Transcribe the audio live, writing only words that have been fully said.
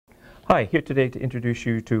Hi, here today to introduce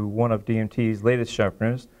you to one of DMT's latest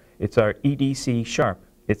sharpeners. It's our EDCSharp.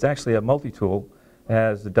 It's actually a multi-tool. It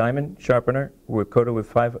has the diamond sharpener coated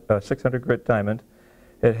with 600 grit diamond.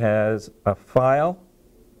 It has a file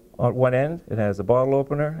on one end. It has a bottle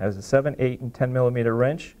opener. It has a 7, 8, and 10 millimeter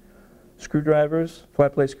wrench, screwdrivers,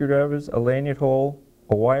 flat plate screwdrivers, a lanyard hole,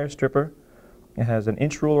 a wire stripper. It has an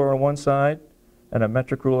inch ruler on one side and a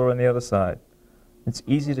metric ruler on the other side. It's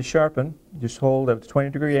easy to sharpen. You just hold at a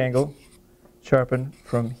 20-degree angle, sharpen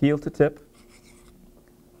from heel to tip,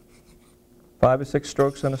 5 or 6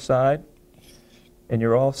 strokes on the side, and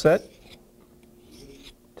you're all set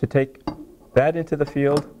to take that into the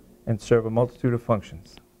field and serve a multitude of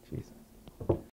functions.